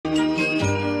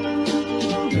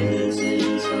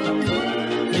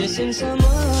missing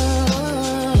someone.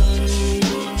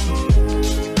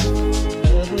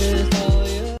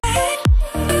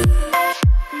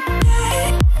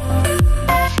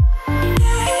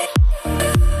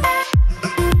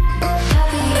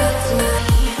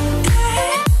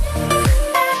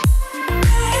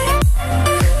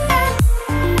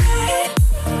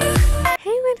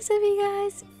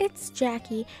 It's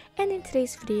Jackie, and in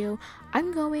today's video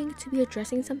I'm going to be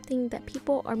addressing something that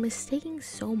people are mistaking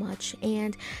so much,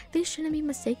 and they shouldn't be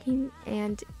mistaking,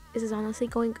 and this is honestly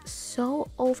going so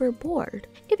overboard.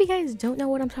 If you guys don't know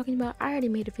what I'm talking about, I already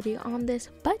made a video on this,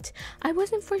 but I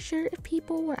wasn't for sure if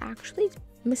people were actually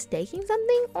mistaking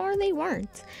something or they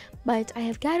weren't. But I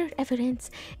have gathered evidence,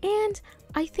 and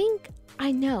I think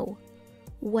I know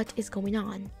what is going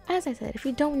on. As I said, if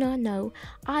you do not know,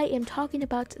 I am talking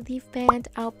about the fanned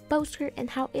out bow skirt and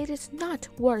how it is not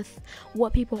worth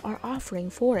what people are offering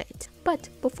for it. But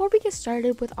before we get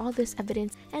started with all this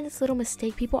evidence and this little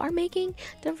mistake people are making,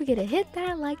 don't forget to hit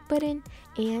that like button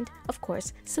and of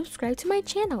course subscribe to my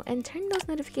channel and turn those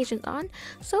notifications on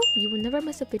so you will never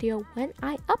miss a video when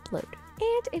I upload.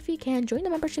 And if you can, join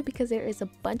the membership because there is a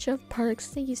bunch of perks.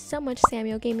 Thank you so much,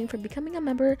 Samuel Gaming, for becoming a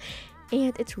member,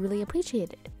 and it's really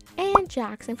appreciated. And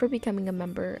Jackson for becoming a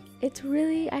member. It's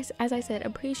really, as I said,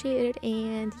 appreciated,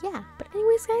 and yeah. But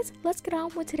anyways guys, let's get on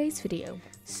with today's video.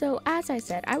 So as I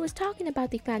said, I was talking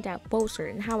about the fanned out bow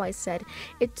skirt and how I said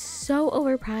it's so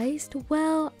overpriced.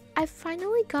 Well, I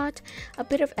finally got a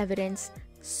bit of evidence,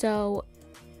 so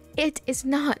it is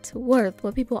not worth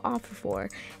what people offer for,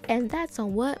 and that's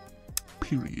on what?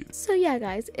 Period. So yeah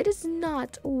guys, it is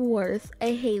not worth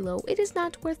a halo. It is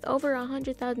not worth over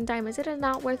 100,000 diamonds. It is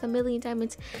not worth 1,000,000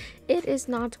 diamonds. It is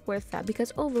not worth that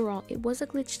because overall it was a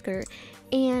glitch skirt,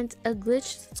 and a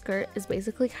glitch skirt is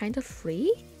basically kind of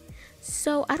free.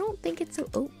 So I don't think it's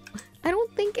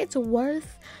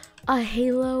worth a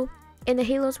halo, and a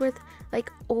halo's worth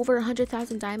like over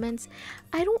 100,000 diamonds.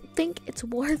 I don't think it's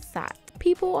worth that.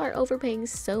 People are overpaying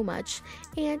so much,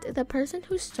 and the person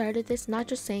who started this, not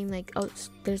just saying like, oh,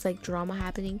 there's like drama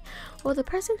happening, well, the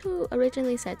person who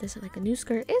originally said this is like a new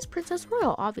skirt is Princess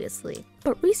Royale, obviously.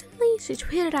 But recently she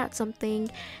tweeted out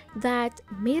something that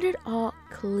made it all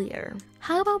clear.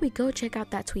 How about we go check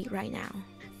out that tweet right now?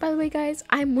 By the way guys,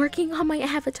 I'm working on my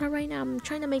avatar right now. I'm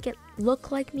trying to make it look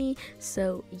like me,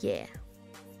 so yeah.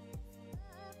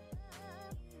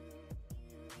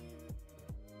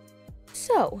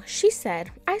 So she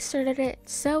said, I started it,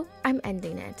 so I'm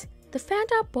ending it. The fanned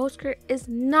out bow skirt is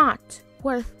not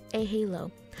worth a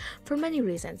halo for many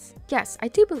reasons. Yes, I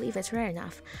do believe it's rare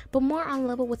enough, but more on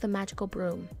level with a magical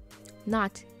broom,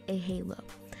 not a halo.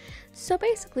 So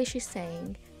basically she's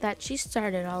saying that she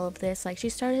started all of this, like she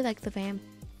started like the fanned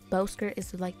bow skirt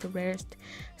is like the rarest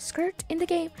skirt in the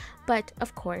game, but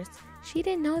of course she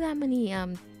didn't know that many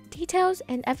details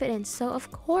and evidence, so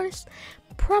of course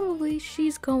probably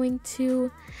she's going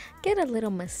to get a little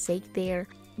mistake there.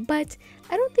 But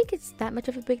I don't think it's that much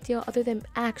of a big deal, other than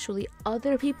actually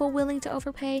other people willing to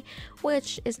overpay,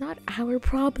 which is not our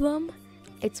problem.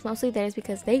 It's mostly theirs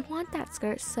because they want that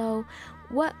skirt. So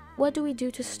what do we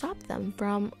do to stop them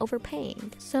from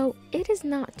overpaying? So it is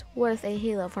not worth a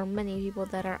halo for many people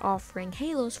that are offering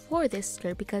halos for this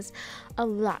skirt, because a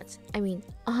lot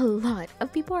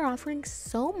of people are offering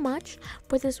so much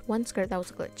for this one skirt that was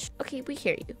a glitch. Okay, we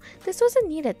hear you. This wasn't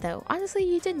needed though. Honestly,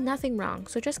 you did nothing wrong,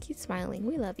 so just keep smiling.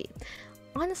 We love you.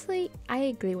 Honestly, I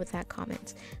agree with that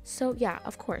comment. So yeah,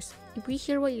 of course, we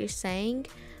hear what you're saying,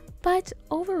 but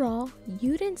overall,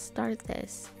 you didn't start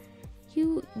this.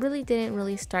 You really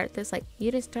didn't start this. Like,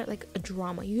 you didn't start like a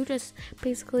drama. You just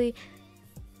basically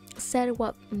said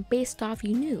what based off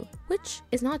you knew, which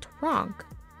is not wrong,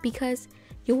 because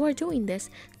you are doing this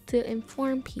to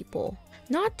inform people,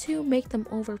 not to make them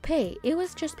overpay. It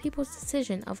was just people's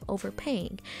decision of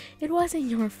overpaying. It wasn't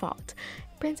your fault.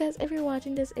 Princess, if you're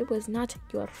watching this, it was not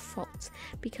your fault,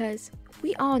 because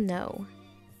we all know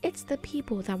it's the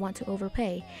people that want to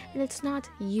overpay, and it's not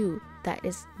you that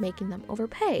is making them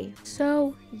overpay.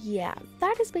 So yeah,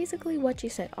 that is basically what she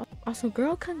said. Also,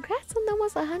 girl, congrats on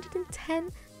almost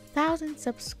 110,000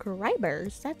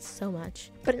 subscribers. That's so much.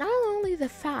 But not only the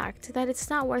fact that it's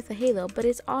not worth a halo, but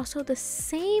it's also the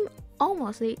same,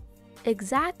 almost the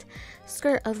exact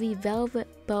skirt of the velvet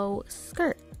bow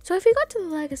skirt. So if you go to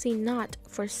the legacy not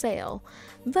for sale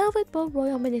velvet bow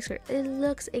royal mini skirt, it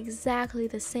looks exactly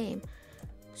the same.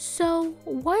 So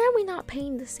why are we not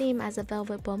paying the same as a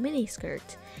velvet bow mini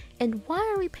skirt? And why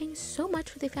are we paying so much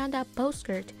for the fanned out bow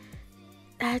skirt?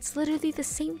 That's literally the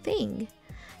same thing.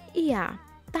 Yeah,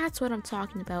 that's what I'm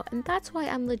talking about, and that's why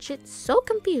I'm legit so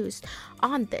confused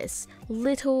on this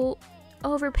little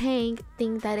overpaying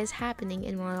thing that is happening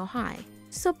in Royale High.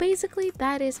 So basically,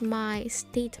 that is my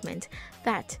statement,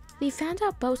 that the found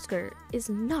out bow skirt is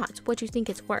not what you think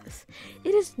it's worth.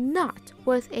 It is not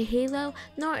worth a halo,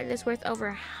 nor it is worth over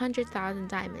 100,000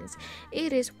 diamonds.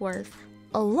 It is worth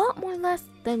a lot more less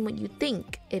than what you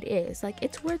think it is. Like,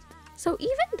 it's worth, so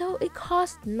even though it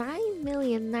costs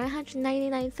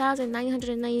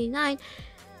 9,999,999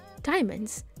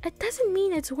 diamonds, it doesn't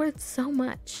mean it's worth so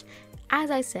much.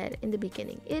 As I said in the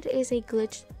beginning, it is a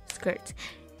glitch skirt,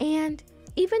 and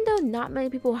even though not many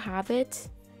people have it,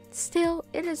 still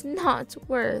it is not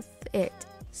worth it.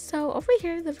 So over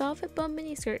here, the velvet bow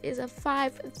mini skirt is a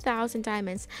 5,000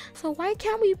 diamonds. So why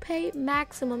can't we pay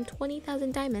maximum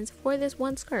 20,000 diamonds for this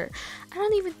one skirt? I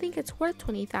don't even think it's worth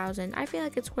 20,000. I feel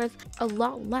like it's worth a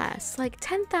lot less, like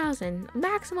 10,000,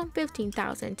 maximum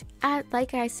 15,000.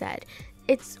 Like I said,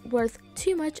 it's worth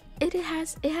too much. It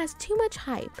has too much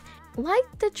hype.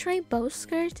 Like the Trey bow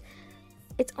skirt,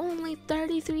 it's only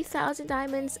 33,000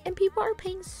 diamonds and people are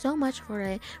paying so much for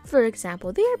it. For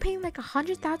example, they are paying like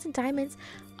 100,000 diamonds,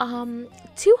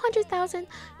 200,000,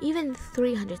 even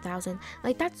 300,000.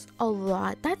 Like, that's a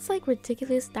lot. That's like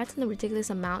ridiculous. That's a ridiculous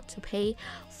amount to pay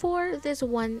for this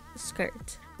one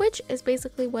skirt, which is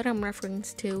basically what I'm referring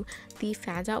to, the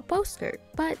found out bow skirt,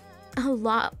 but a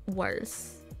lot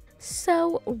worse.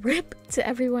 So rip to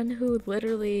everyone who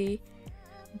literally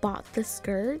bought the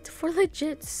skirt for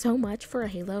legit so much for a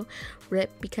halo. Rip,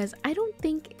 because I don't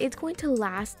think it's going to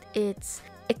last its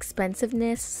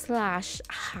expensiveness slash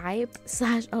hype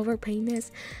slash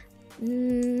overpayness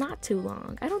not too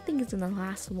long. I don't think it's gonna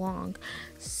last long,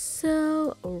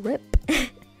 so rip.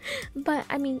 But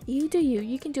I mean, you do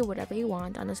you can do whatever you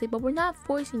want, honestly, but we're not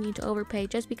forcing you to overpay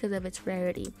just because of its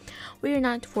rarity. We are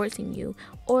not forcing you,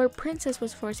 or Princess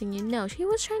was forcing you. No, she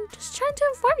was just trying to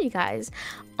inform you guys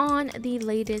on the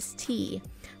latest tea,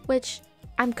 which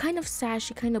I'm kind of sad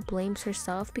she kind of blames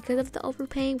herself because of the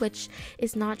overpaying, which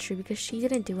is not true because she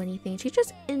didn't do anything. She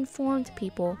just informed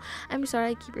people. I'm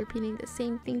sorry I keep repeating the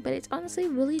same thing, but it's honestly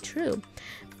really true.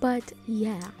 But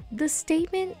yeah, the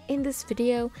statement in this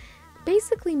video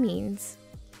basically means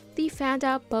the found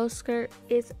out bow skirt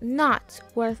is not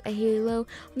worth a halo,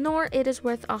 nor it is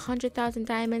worth 100,000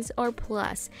 diamonds or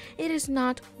plus. It is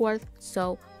not worth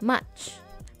so much.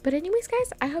 But anyways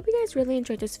guys, I hope you guys really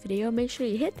enjoyed this video. Make sure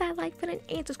you hit that like button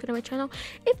and subscribe to my channel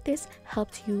if this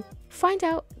helped you find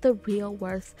out the real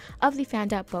worth of the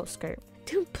found out bow skirt.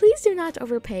 Please do not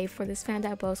overpay for this found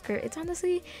out bow skirt. It's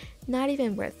honestly not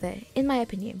even worth it, in my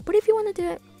opinion. But if you want to do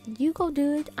it, you go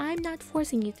do it. I'm not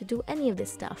forcing you to do any of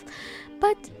this stuff.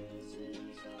 But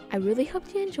I really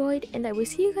hope you enjoyed, and I will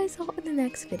see you guys all in the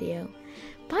next video.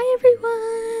 Bye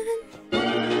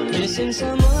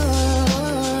everyone!